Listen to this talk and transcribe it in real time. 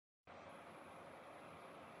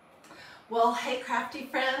Well, hey crafty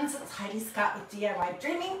friends, it's Hiedi Scott with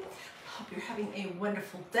DiyDreaming. Hope you're having a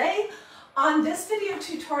wonderful day. On this video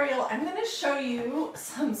tutorial, I'm going to show you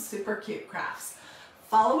some super cute crafts.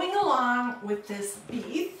 Following along with this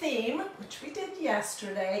bee theme, which we did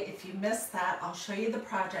yesterday. If you missed that, I'll show you the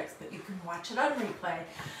projects, but you can watch it on replay.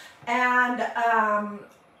 And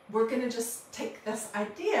we're going to just take this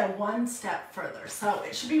idea one step further. So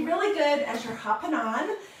it should be really good as you're hopping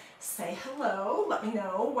on. Say hello, let me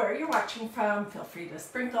know where you're watching from. Feel free to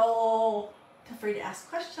sprinkle, feel free to ask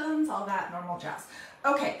questions, all that normal jazz.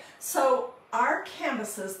 Okay, so our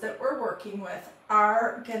canvases that we're working with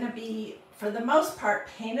are going to be, for the most part,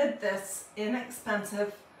 painted this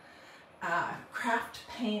inexpensive craft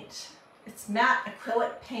paint. It's matte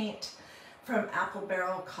acrylic paint from Apple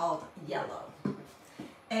Barrel called Yellow.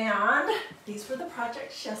 And these were the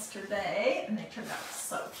projects yesterday, and they turned out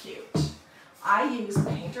so cute. I use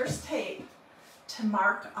painter's tape to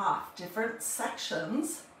mark off different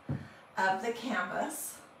sections of the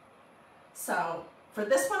canvas. So for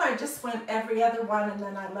this one, I just went every other one, and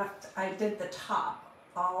then I did the top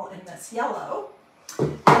all in this yellow.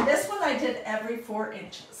 And this one I did every 4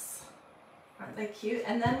 inches. Aren't they cute?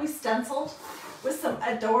 And then we stenciled with some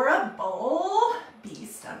adorable bee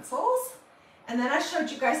stencils. And then I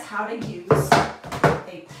showed you guys how to use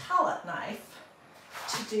a palette knife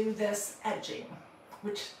to do this edging,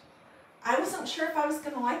 which I wasn't sure if I was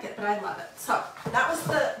going to like it, but I love it. So that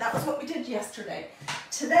was what we did yesterday.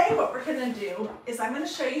 Today what we're going to do is I'm going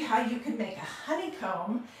to show you how you can make a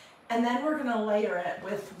honeycomb, and then we're going to layer it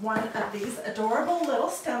with one of these adorable little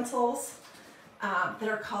stencils that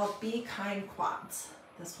are called Be Kind Quads.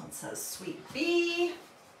 This one says Sweet Bee.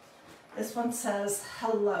 This one says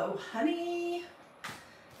Hello Honey.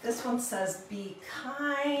 This one says Be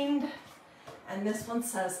Kind. And this one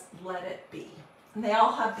says, Let It Be. And they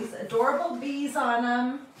all have these adorable bees on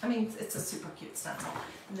them. I mean, it's a super cute stencil.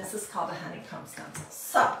 And this is called a honeycomb stencil.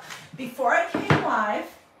 So, before I came live,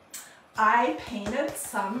 I painted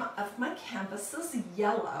some of my canvases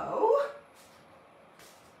yellow.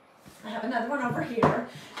 I have another one over here.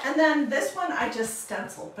 And then this one I just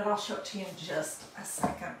stenciled, but I'll show it to you in just a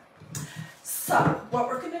second. So, what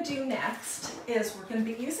we're going to do next is we're going to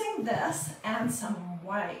be using this and some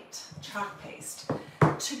white chalk paste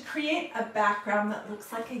to create a background that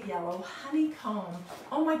looks like a yellow honeycomb.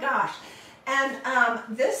 Oh my gosh. And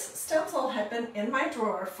this stencil had been in my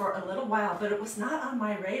drawer for a little while, but it was not on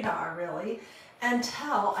my radar really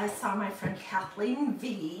until I saw my friend Kathleen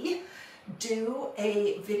V do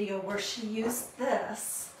a video where she used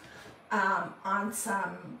this on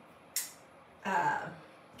some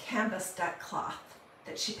canvas deck cloth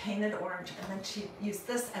that she painted orange, and then she used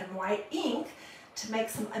this and white ink to make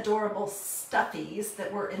some adorable stuffies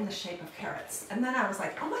that were in the shape of carrots. And then I was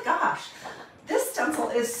like, oh my gosh, this stencil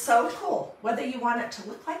is so cool, whether you want it to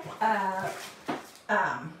look like a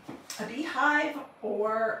beehive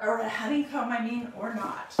or a honeycomb, I mean, or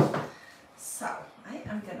not. So I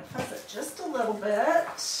am going to fuzz it just a little bit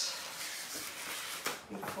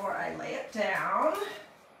before I lay it down.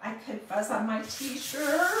 I could fuzz on my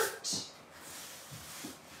t-shirt.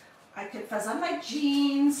 I could fuzz on my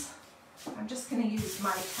jeans. I'm just going to use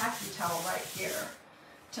my tacky towel right here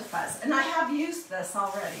to fuzz. And I have used this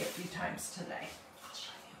already a few times today. I'll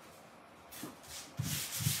show you.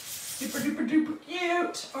 Super duper duper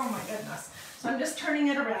cute. Oh my goodness. So I'm just turning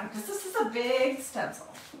it around because this is a big stencil.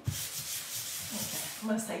 Okay, I'm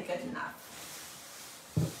going to say good enough.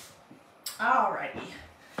 Alrighty.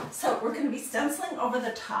 So we're going to be stenciling over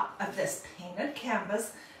the top of this painted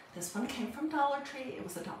canvas. This one came from Dollar Tree. It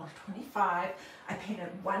was $1.25. I painted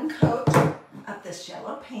one coat of this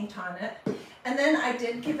yellow paint on it. And then I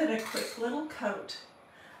did give it a quick little coat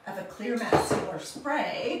of a clear matte sealer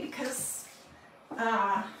spray because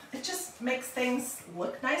it just makes things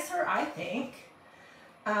look nicer, I think.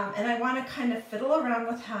 And I want to kind of fiddle around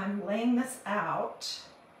with how I'm laying this out.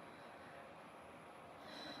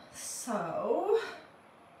 So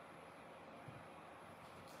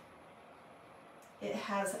it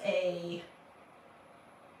has a,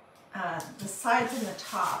 the sides and the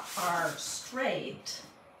top are straight,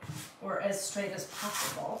 or as straight as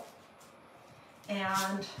possible,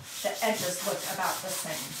 and the edges look about the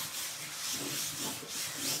same.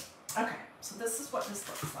 Okay, so this is what this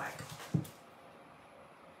looks like.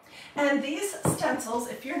 And these stencils,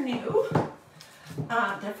 if you're new,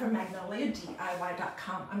 they're from Magnolia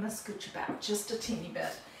DIY.com. I'm going to scoot you back just a teeny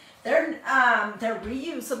bit. They're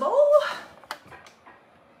reusable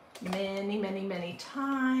many, many, many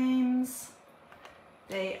times.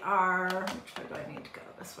 They are, which way do I need to go?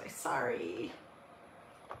 This way, sorry.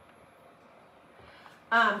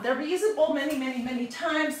 They're reusable many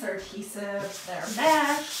times. They're adhesive, they're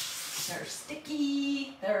mesh, they're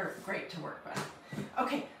sticky, they're great to work with.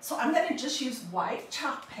 Okay, so I'm gonna just use white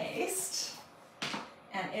chalk paste,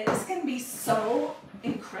 and it is gonna be so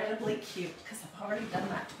incredibly cute because I've already done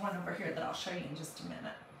that one over here that I'll show you in just a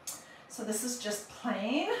minute. So this is just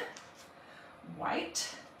plain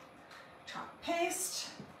white chalk paste.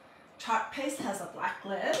 Chalk paste has a black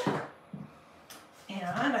lid.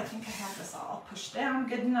 And I think I have this all pushed down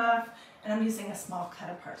good enough. And I'm using a small cut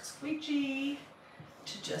apart squeegee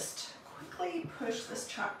to just quickly push this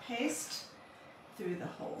chalk paste through the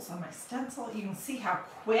holes on my stencil. You can see how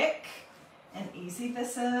quick and easy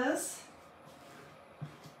this is.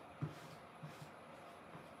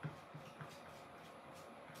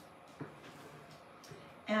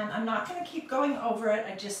 And I'm not going to keep going over it.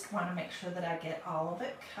 I just want to make sure that I get all of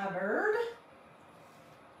it covered.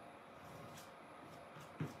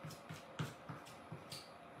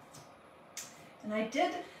 And I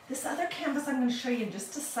did, this other canvas I'm going to show you in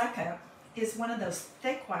just a second is one of those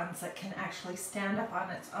thick ones that can actually stand up on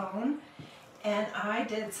its own. And I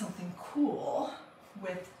did something cool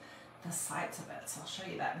with the sides of it. So I'll show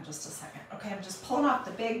you that in just a second. Okay, I'm just pulling off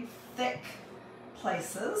the big, thick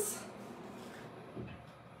places.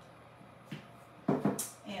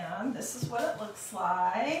 And this is what it looks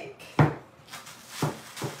like.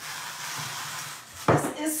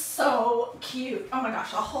 Is so cute. Oh my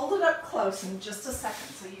gosh, I'll hold it up close in just a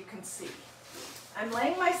second so you can see. I'm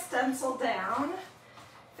laying my stencil down,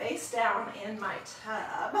 face down in my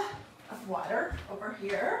tub of water over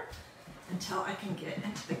here until I can get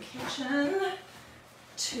into the kitchen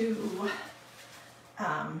to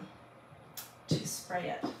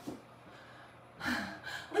spray it.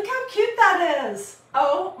 Look how cute that is.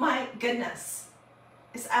 Oh my goodness.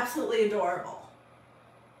 It's absolutely adorable.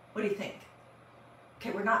 What do you think?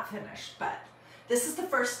 Okay, we're not finished, but this is the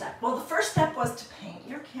first step. Well, the first step was to paint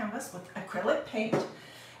your canvas with acrylic paint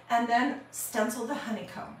and then stencil the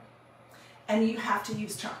honeycomb. And you have to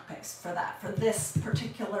use chalk paste for that. For this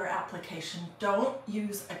particular application, don't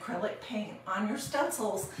use acrylic paint on your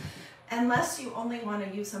stencils unless you only want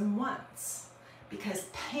to use them once. Because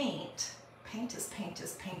paint is paint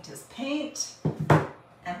is paint is paint.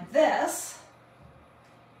 And this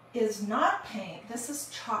is not paint, this is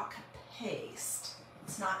chalk paste.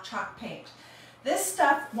 It's not chalk paint. This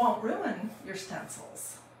stuff won't ruin your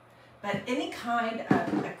stencils, but any kind of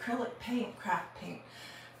acrylic paint, craft paint,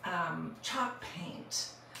 chalk paint,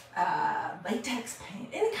 latex paint,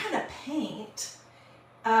 any kind of paint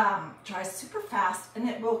dries super fast, and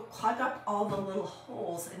it will clog up all the little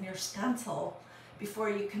holes in your stencil before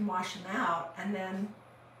you can wash them out. And then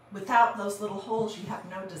without those little holes, you have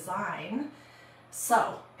no design.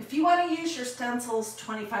 So if you want to use your stencils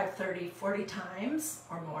 25, 30, 40 times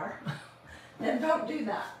or more, then don't do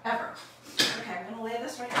that, ever. Okay, I'm going to lay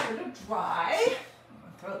this right here to dry. I'm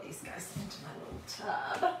going to throw these guys into my little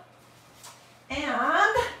tub.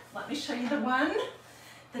 And let me show you the one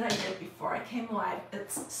that I did before I came live.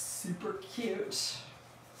 It's super cute.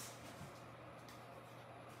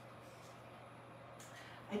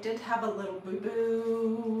 I did have a little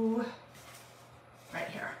boo-boo right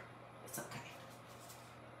here. It's okay.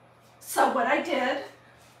 So what I did,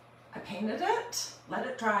 I painted it, let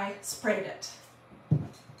it dry, sprayed it.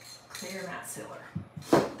 Clear matte sealer.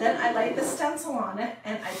 Then I laid the stencil on it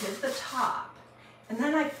and I did the top. And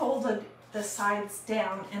then I folded the sides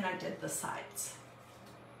down and I did the sides.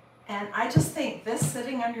 And I just think this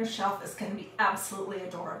sitting on your shelf is going to be absolutely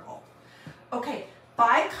adorable. Okay,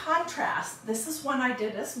 by contrast, this is one I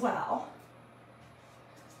did as well.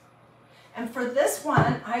 And for this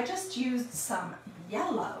one, I just used some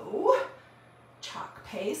yellow chalk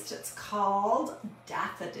paste. It's called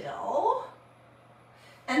Daffodil.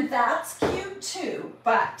 And that's cute too,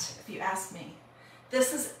 but if you ask me,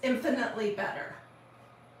 this is infinitely better.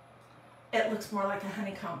 It looks more like a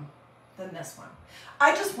honeycomb than this one.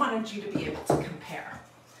 I just wanted you to be able to compare.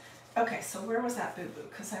 Okay, so where was that boo-boo?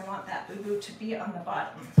 Because I want that boo-boo to be on the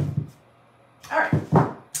bottom. All right,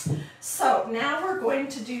 so now we're going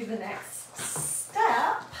to do the next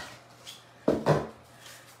step,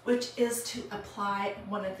 which is to apply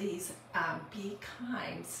one of these Be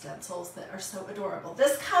Kind stencils that are so adorable.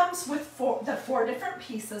 This comes with the four different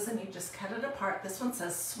pieces, and you just cut it apart. This one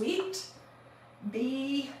says Sweet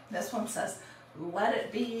Be. This one says Let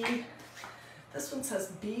It Be. This one says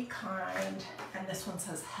Be Kind, and this one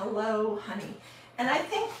says Hello, Honey. And I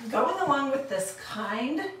think going along with this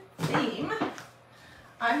kind theme,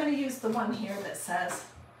 I'm going to use the one here that says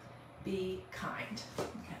Be Kind.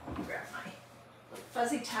 Okay, let me grab my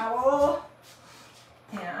fuzzy towel,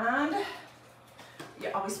 and You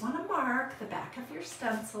always want to mark the back of your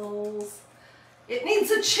stencils. It needs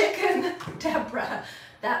a chicken, Deborah.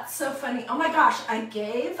 That's so funny. Oh my gosh, I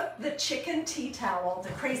gave the chicken tea towel, the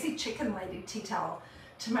crazy chicken lady tea towel,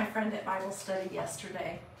 to my friend at Bible study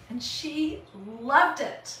yesterday, and she loved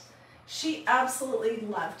it. She absolutely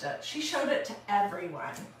loved it. She showed it to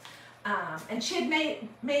everyone. And she had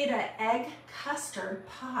made an egg custard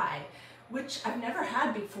pie, which I've never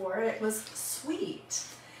had before. It was sweet,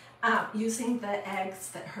 using the eggs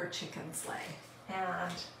that her chickens lay.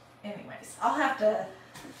 And anyways, I'll have to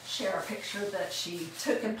share a picture that she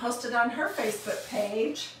took and posted on her Facebook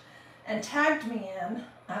page and tagged me in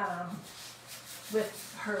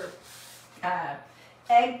with her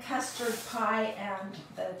egg custard pie and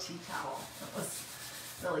the tea towel. It was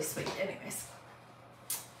really sweet. Anyways,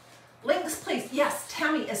 links please. Yes,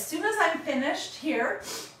 Tammy, as soon as I'm finished here,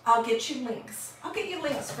 I'll get you links. I'll get you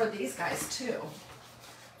links for these guys too.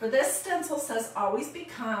 For this stencil says always be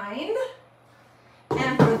kind,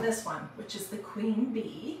 and for this one, which is the queen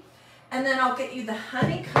bee. And then I'll get you the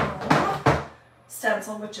honeycomb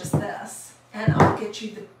stencil, which is this, and I'll get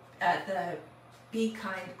you the be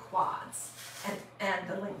kind quads and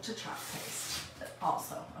the link to chalk paste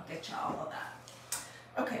also. I'll get you all of that.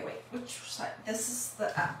 Okay, wait, which side? This is the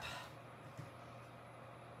up.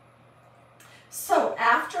 So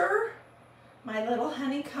after my little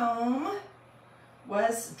honeycomb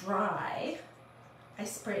was dry, I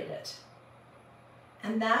sprayed it.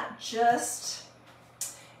 And that just,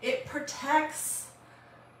 it protects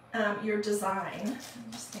your design.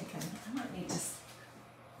 I'm just thinking, I might need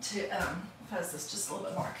to fuzz this just a little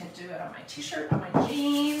bit more. I can do it on my t-shirt, on my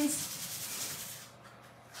jeans.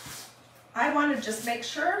 I want to just make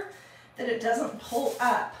sure that it doesn't pull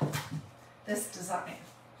up this design.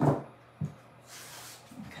 Okay,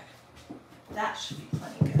 that should be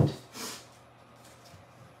plenty good.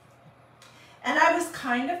 And I was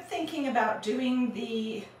kind of thinking about doing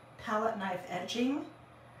the palette knife edging,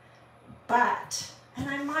 but, and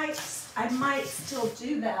I might still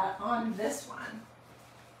do that on this one.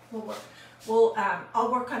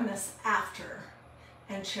 I'll work on this after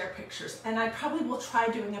and share pictures. And I probably will try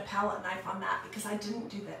doing a palette knife on that because I didn't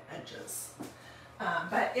do the edges.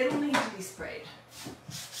 But it'll need to be sprayed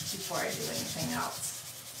before I do anything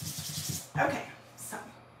else. Okay, so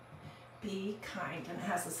be kind, and it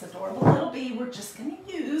has this adorable little bee. We're just going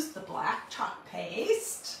to use the black chalk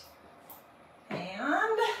paste,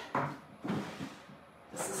 and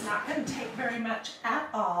this is not going to take very much at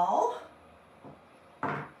all.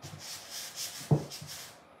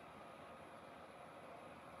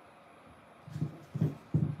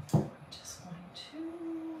 Just going to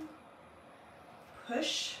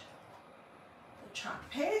push the chalk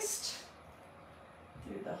paste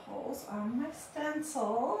through the holes on my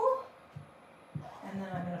stencil. And then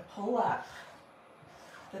I'm going to pull up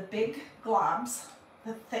the big globs,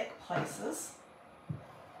 the thick places.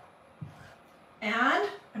 And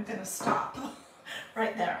I'm going to stop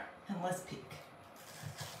right there and let's peek.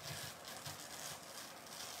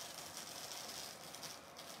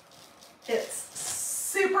 It's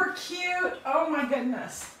super cute. Oh my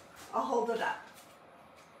goodness. I'll hold it up.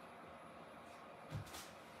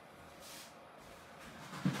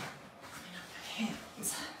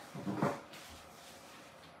 Hands.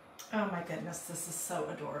 Oh my goodness, this is so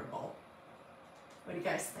adorable. What do you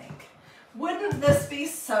guys think? Wouldn't this be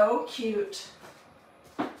so cute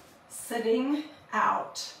sitting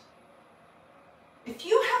out? If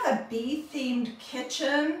you have a bee-themed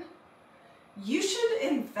kitchen, you should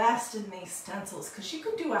invest in these stencils because you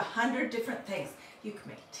can do 100 different things. You can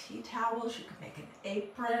make tea towels, you can make an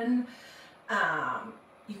apron,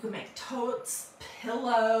 you can make totes,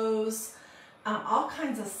 pillows, all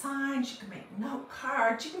kinds of signs. You can make note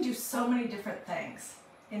cards. You can do so many different things.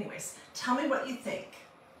 Anyways, tell me what you think.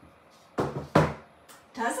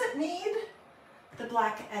 Does it need the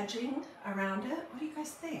black edging around it? What do you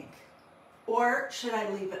guys think? Or should I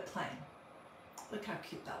leave it plain? Look how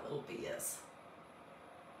cute that little bee is.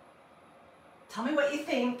 Tell me what you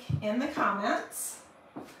think in the comments.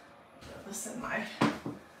 Put this in my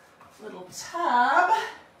little tub.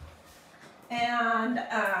 And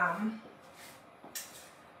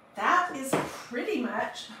that is pretty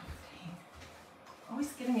much, oh dang,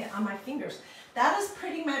 always getting it on my fingers. That is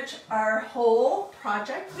pretty much our whole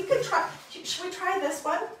project. We could try, should we try this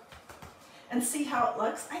one and see how it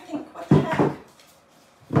looks? I think, what the heck?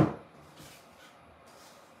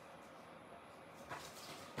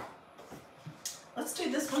 Let's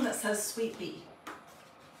do this one that says Sweet Bee.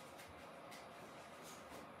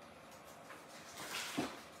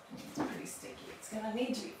 It's pretty sticky. It's gonna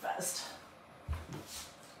need to be fuzzed.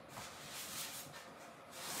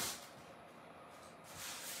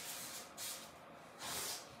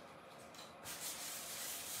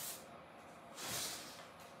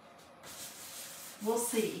 we'll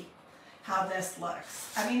see how this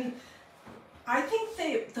looks. I mean, I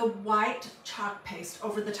think the white chalk paste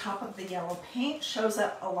over the top of the yellow paint shows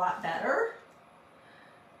up a lot better.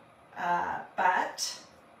 But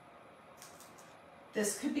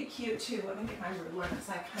this could be cute too. Let me get my ruler because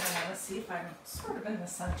I kind of want to see if I'm sort of in the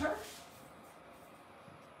center.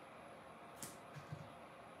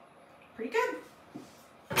 Pretty good.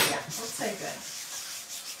 Yeah, let's say good.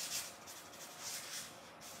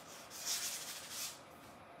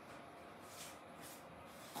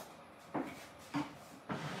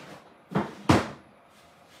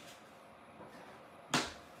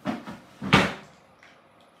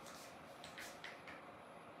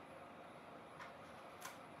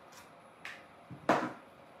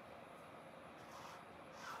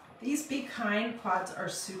 These Be Kind quads are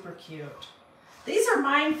super cute. These are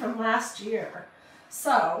mine from last year.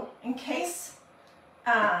 So, in case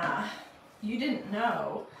you didn't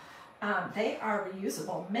know, they are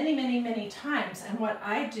reusable many, many, many times. And what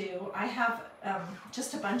I do, I have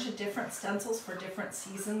just a bunch of different stencils for different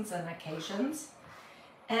seasons and occasions.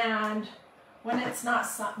 And when it's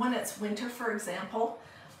when it's winter, for example,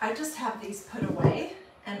 I just have these put away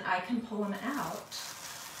and I can pull them out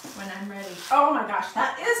when I'm ready. Oh my gosh,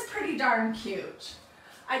 that is pretty darn cute.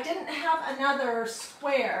 I didn't have another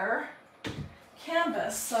square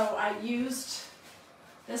canvas, so I used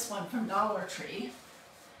this one from Dollar Tree.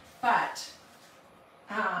 But,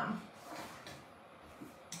 oh my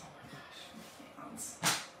gosh, my hands.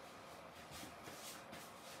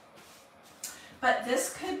 But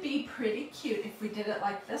this could be pretty cute if we did it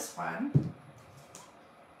like this one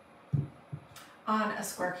on a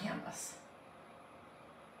square canvas.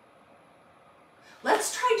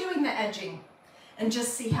 Let's try doing the edging and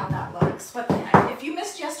just see how that looks. What the heck? If you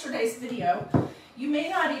missed yesterday's video, you may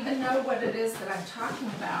not even know what it is that I'm talking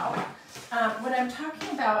about. What I'm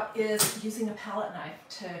talking about is using a palette knife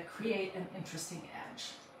to create an interesting edge.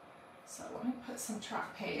 So let me put some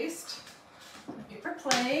chalk paste on a paper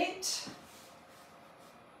plate.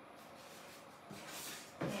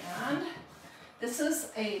 And this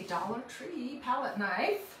is a Dollar Tree palette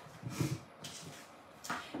knife.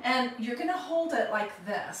 And you're going to hold it like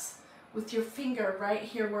this with your finger right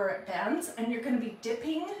here where it bends, and you're going to be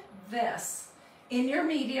dipping this in your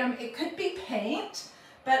medium. It could be paint,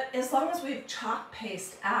 but as long as we've chalk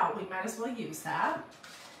paste out, we might as well use that.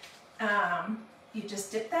 You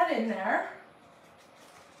just dip that in there,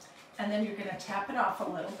 and then you're going to tap it off a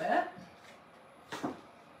little bit.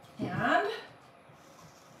 And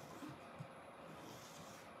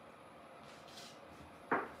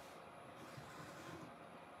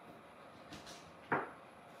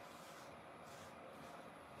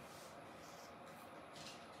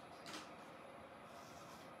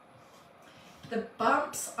the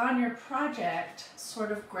bumps on your project sort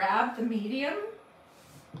of grab the medium,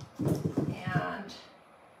 and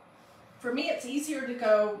for me it's easier to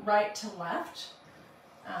go right to left,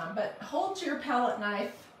 but hold your palette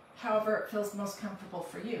knife however it feels most comfortable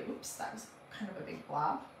for you. Oops, that was kind of a big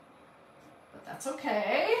blob, but that's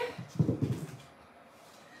okay.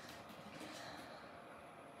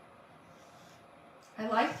 I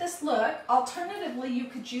like this look. Alternatively, you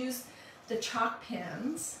could use the chalk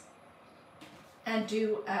pins and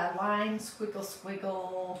do a line squiggle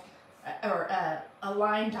squiggle, or a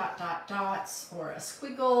line dot dot dots, or a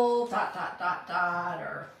squiggle dot dot dot dot,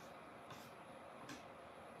 or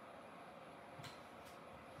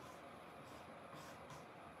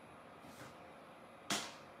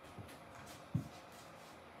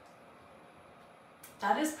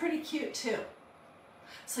that is pretty cute too.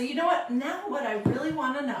 So you know what, now what I really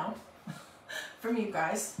want to know from you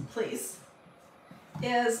guys, please,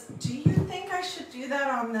 is do you think I should do that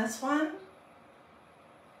on this one,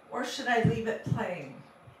 or should I leave it plain?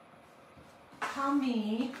 Tell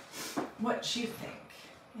me what you think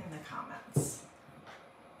in the comments.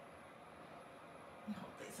 Let me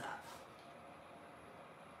hold these up.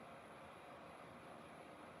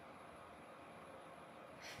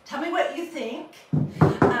 Tell me what you think.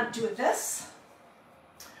 Do a this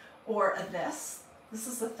or a this. This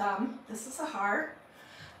is a thumb, this is a heart.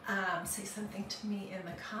 Say something to me in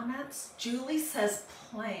the comments. Julie says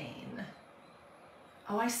plain.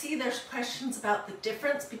 Oh, I see there's questions about the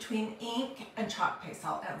difference between ink and chalk paste.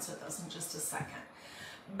 I'll answer those in just a second.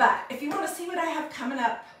 But if you want to see what I have coming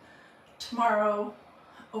up tomorrow,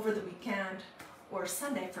 over the weekend, or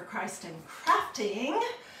Sunday for Christ and Crafting,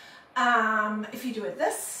 if you do a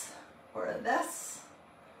this or a this,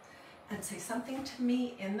 and say something to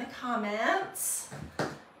me in the comments,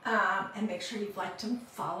 and make sure you've liked and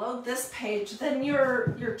followed this page, then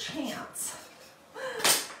your chance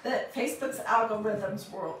that Facebook's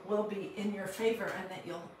algorithms will be in your favor and that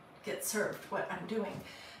you'll get served what I'm doing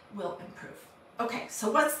will improve. Okay,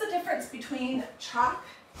 so what's the difference between chalk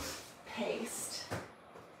paste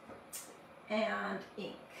and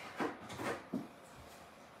ink?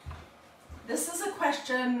 This is a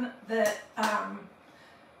question that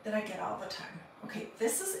that I get all the time. Okay,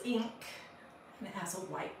 this is ink and it has a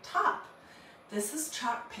white top. This is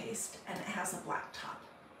chalk paste and it has a black top.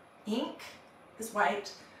 Ink is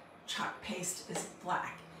white, chalk paste is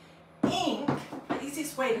black. Ink, the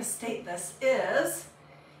easiest way to state this is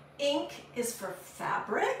ink is for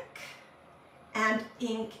fabric and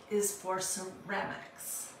ink is for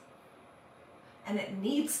ceramics. And it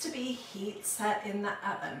needs to be heat set in the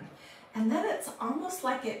oven. And then it's almost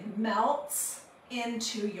like it melts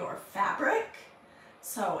into your fabric.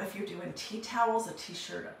 So if you're doing tea towels, a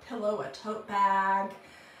t-shirt, a pillow, a tote bag,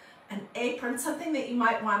 an apron, something that you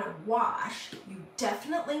might want to wash, you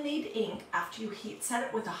definitely need ink after you heat set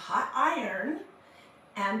it with a hot iron,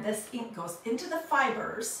 and this ink goes into the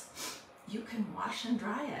fibers. You can wash and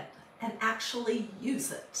dry it and actually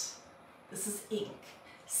use it. This is ink.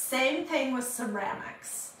 Same thing with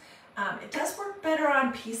ceramics. It does work better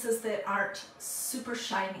on pieces that aren't super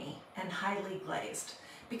shiny and highly glazed,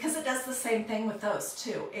 because it does the same thing with those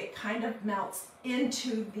too. It kind of melts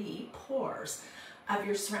into the pores of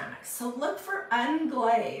your ceramics. So look for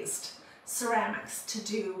unglazed ceramics to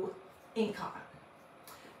do ink on.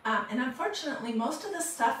 And unfortunately, most of the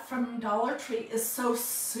stuff from Dollar Tree is so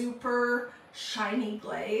super shiny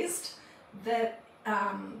glazed that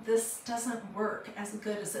this doesn't work as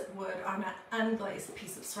good as it would on an unglazed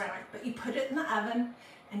piece of ceramic. But you put it in the oven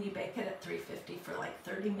and you bake it at 350 for like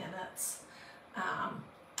 30 minutes.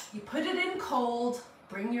 You put it in cold,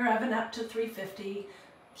 bring your oven up to 350,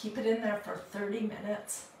 keep it in there for 30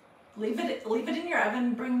 minutes, leave it in your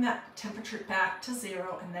oven, bring that temperature back to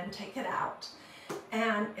 0, and then take it out,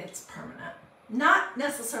 and it's permanent. Not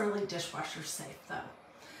necessarily dishwasher safe though.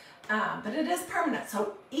 But it is permanent.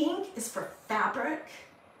 So ink is for fabric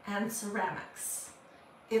and ceramics.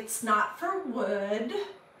 It's not for wood.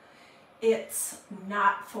 It's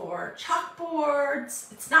not for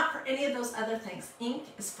chalkboards. It's not for any of those other things. Ink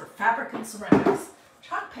is for fabric and ceramics.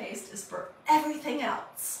 Chalk paste is for everything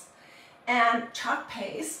else. And chalk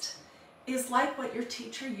paste is like what your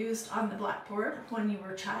teacher used on the blackboard when you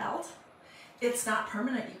were a child. It's not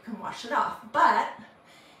permanent. You can wash it off. But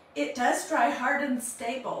it does dry hard and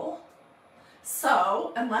stable,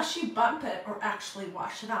 so unless you bump it or actually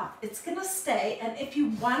wash it off, it's going to stay. And if you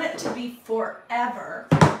want it to be forever,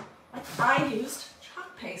 like I used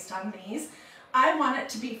chalk paste on these, I want it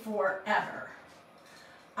to be forever.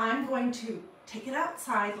 I'm going to take it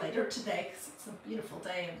outside later today because it's a beautiful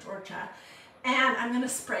day in Georgia, and I'm going to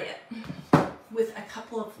spray it with a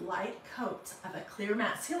couple of light coats of a clear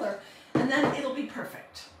matte sealer, and then it'll be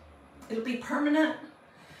perfect. It'll be permanent.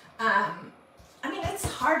 I mean, it's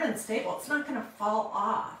hard and stable. It's not going to fall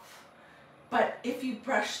off. But if you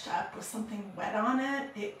brushed up with something wet on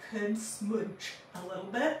it, it could smudge a little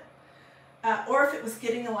bit. Or if it was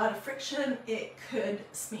getting a lot of friction, it could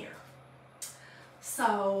smear.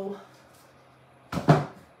 So,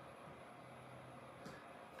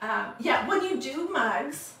 yeah, when you do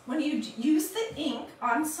mugs, when you use the ink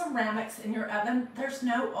on ceramics in your oven, there's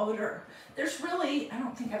no odor. There's really, I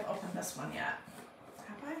don't think I've opened this one yet.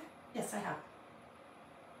 Yes, I have.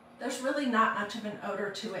 There's really not much of an odor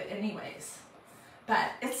to it anyways,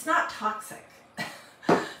 but it's not toxic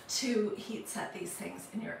to heat set these things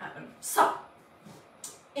in your oven. So,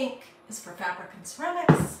 ink is for fabric and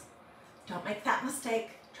ceramics. Don't make that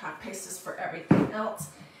mistake. Chalk paste is for everything else.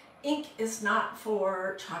 Ink is not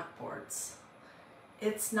for chalkboards.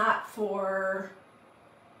 It's not for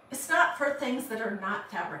things that are not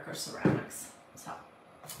fabric or ceramics. So,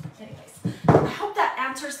 anyways, I hope that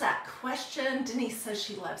answers that question. Denise says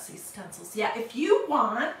she loves these stencils. Yeah, if you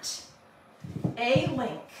want a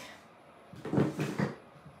link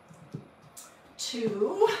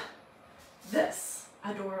to this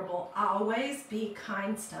adorable Always Be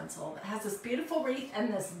Kind stencil that has this beautiful wreath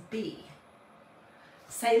and this bee,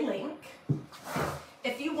 say link.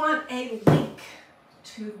 If you want a link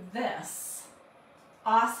to this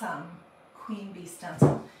awesome queen bee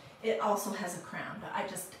stencil, it also has a crown, but I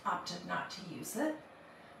just opted not to use it.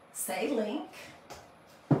 Say link.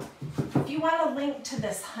 If you want a link to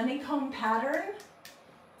this honeycomb pattern,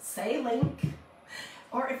 say link.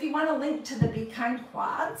 Or if you want a link to the Be Kind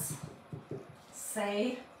quads,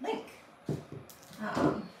 say link.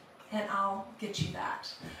 And I'll get you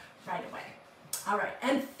that right away. All right,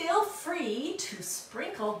 and feel free to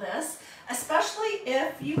sprinkle this, especially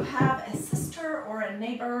if you have a sister or a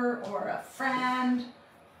neighbor or a friend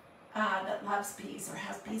that loves bees or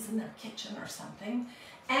has bees in their kitchen or something.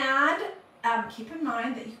 And keep in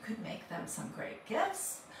mind that you could make them some great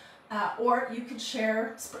gifts, or you could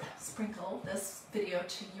share, sprinkle this video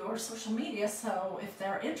to your social media, so if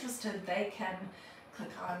they're interested, they can click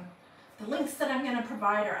on the links that I'm going to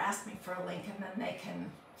provide or ask me for a link, and then they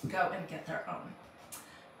can go and get their own.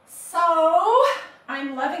 So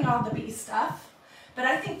I'm loving all the bee stuff, but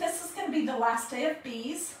I think this is going to be the last day of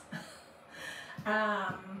bees.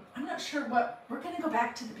 I'm not sure what, we're going to go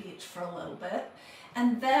back to the beach for a little bit.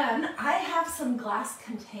 And then I have some glass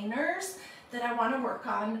containers that I want to work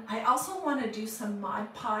on. I also want to do some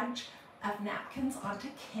Mod Podge of napkins onto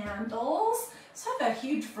candles. So I have a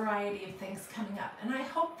huge variety of things coming up. And I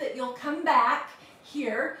hope that you'll come back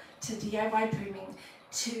here to DIY Dreaming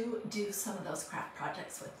to do some of those craft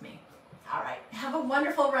projects with me. All right, have a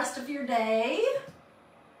wonderful rest of your day.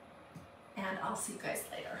 And I'll see you guys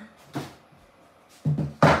later.